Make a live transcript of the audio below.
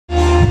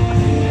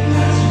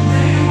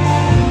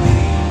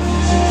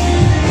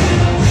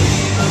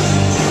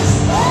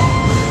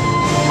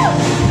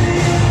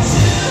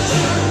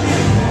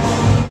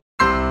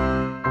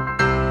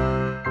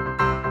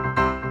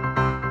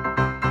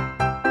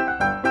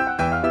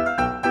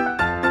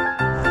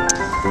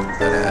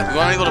We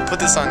want to be able to put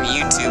this on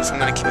YouTube, so I'm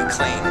going to keep it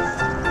clean.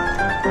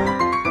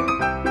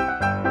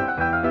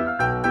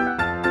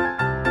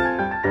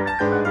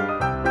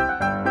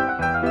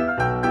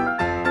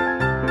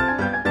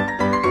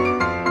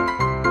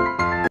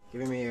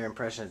 Give me your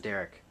impression of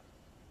Derek.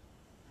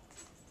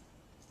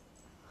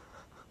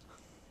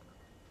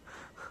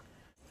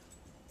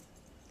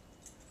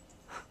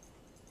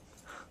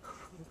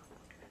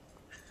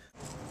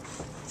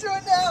 Do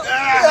it now!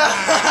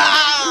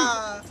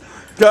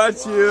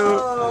 Got you!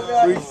 Oh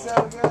god, so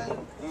good!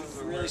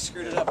 You really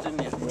screwed it up,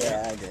 didn't you?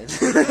 Yeah, I did.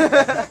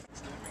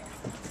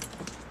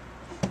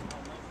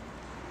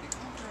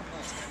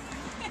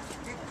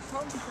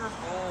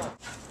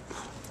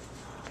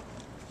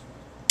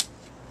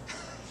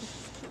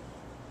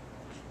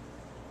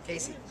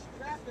 Casey.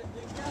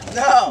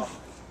 No!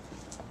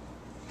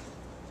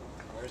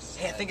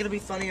 Hey, I think it'll be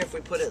funnier if we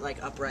put it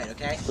like upright,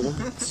 okay?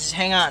 Just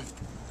hang on.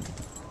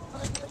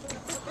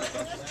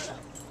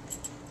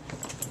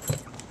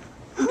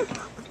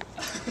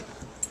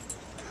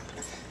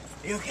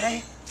 Are you okay?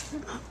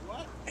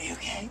 What? Are you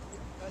okay?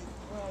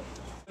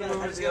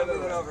 I just gotta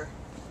move it over.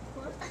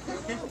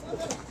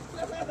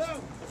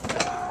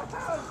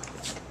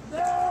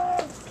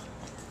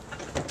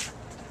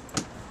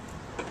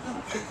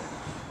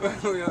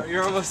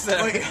 You're almost there.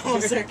 Oh, you're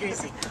almost there,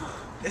 Casey.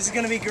 This is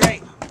gonna be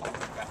great.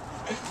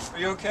 Are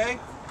you okay?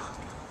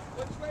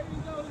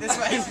 This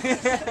way.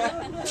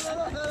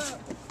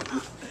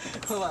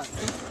 Hold on.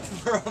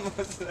 We're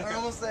almost there. We're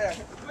almost there.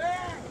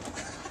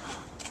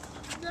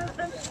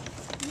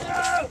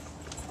 No!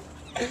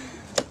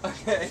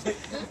 Okay.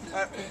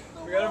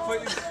 We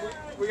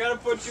gotta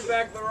put you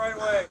back the right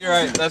way. You're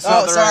right. That's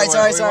not the right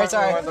way.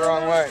 Sorry. We went the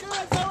wrong way.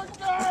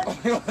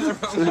 We went the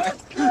wrong way.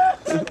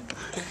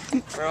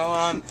 Hold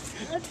on.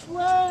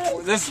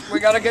 We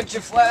gotta get you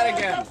flat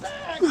again.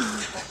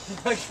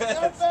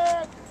 Okay.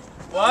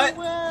 What?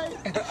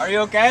 Are you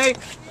okay?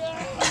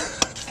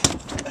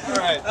 All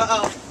right.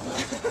 Uh-oh.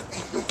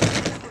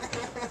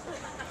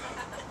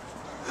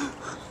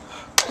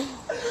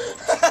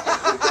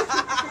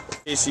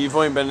 Casey, you've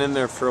only been in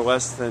there for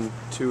less than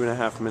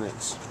 2.5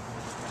 minutes.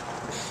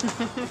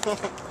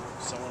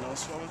 Someone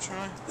else want to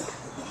try?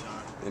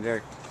 Hey,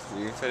 Derek,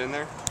 you can fit in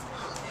there?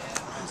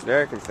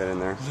 Derek can fit in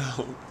there.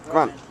 No. Come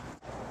on.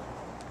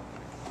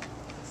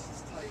 This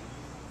is tight.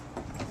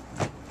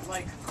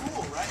 Like,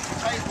 cool, right?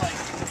 Tight,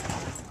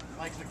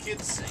 like the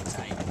kids say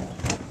tight.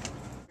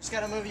 Just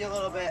gotta move you a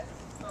little bit.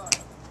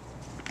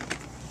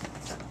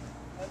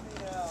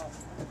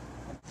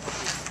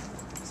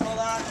 Just hold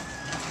on.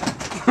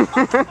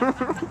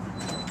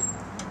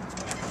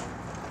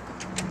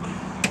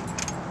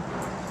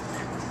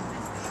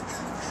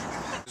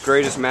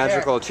 Greatest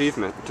magical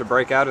achievement, to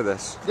break out of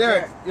this.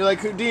 Derek, you're like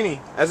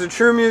Houdini. As a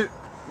true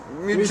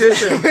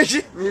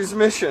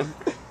musician,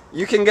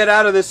 you can get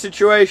out of this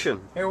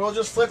situation. Here, we'll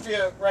just flip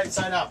you right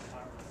side up.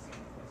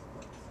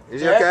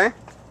 Is he okay?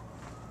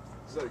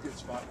 Is that a good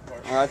spot?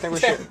 I think we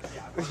should.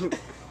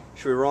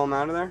 Should we roll him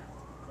out of there?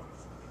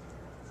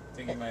 I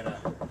think he might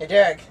Hey,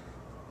 Derek.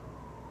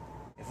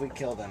 If we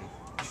killed him.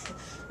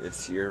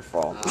 It's your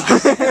fault.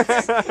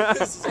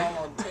 This is all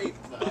on tape,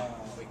 but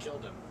we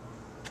killed him.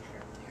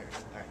 Here.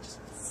 Alright, just...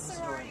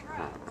 Sorority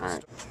row.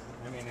 Alright.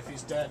 I mean, if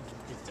he's dead,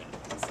 he's dead.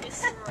 It's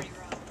sorority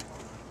row.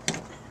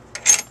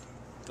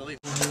 Delete.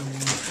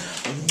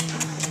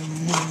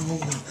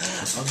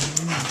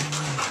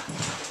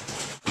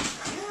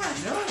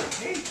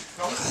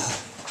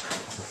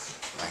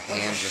 My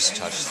hand just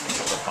touched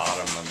the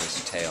bottom of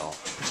his tail,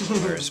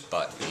 where his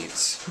butt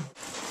meets.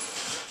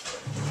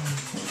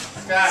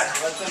 God,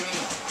 let them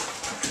eat.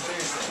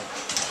 Seriously.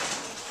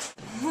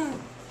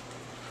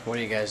 What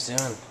are you guys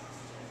doing?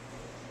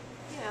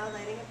 You know,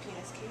 lighting a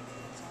penis cake.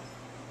 That's all.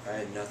 I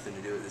had nothing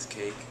to do with this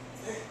cake.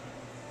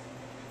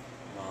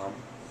 Mom.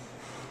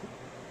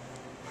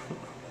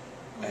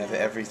 I have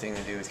everything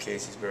to do with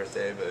Casey's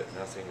birthday, but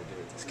nothing to do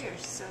with this You're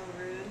cake. so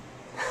rude.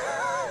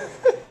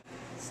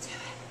 Let's do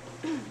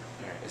it.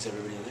 Alright, is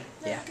everybody in there?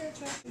 Yeah.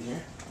 In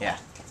here? Yeah.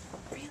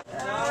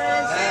 Happy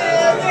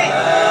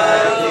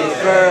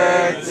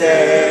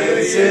birthday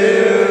to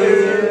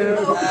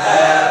you.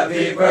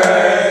 Happy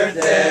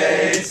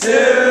birthday to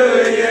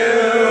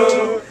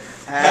you.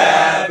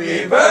 Happy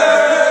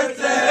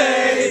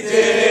birthday,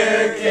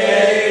 dear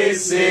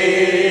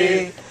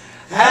Casey.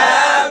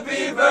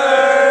 Happy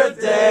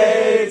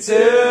birthday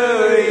to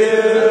you.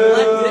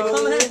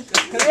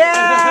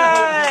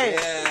 Yay!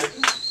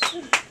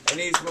 And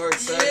he's more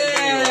excited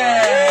than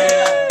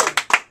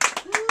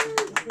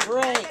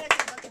Great.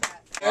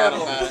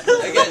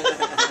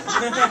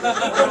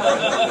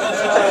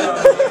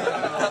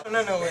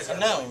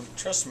 No,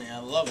 trust me, I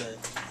love it.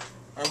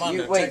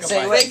 Armando, Wait, take a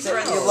say, bite. wait,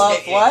 you love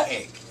what?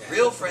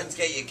 Real friends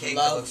get you cake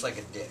that Love. looks like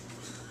a dick.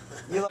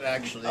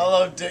 Actually. I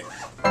love dick.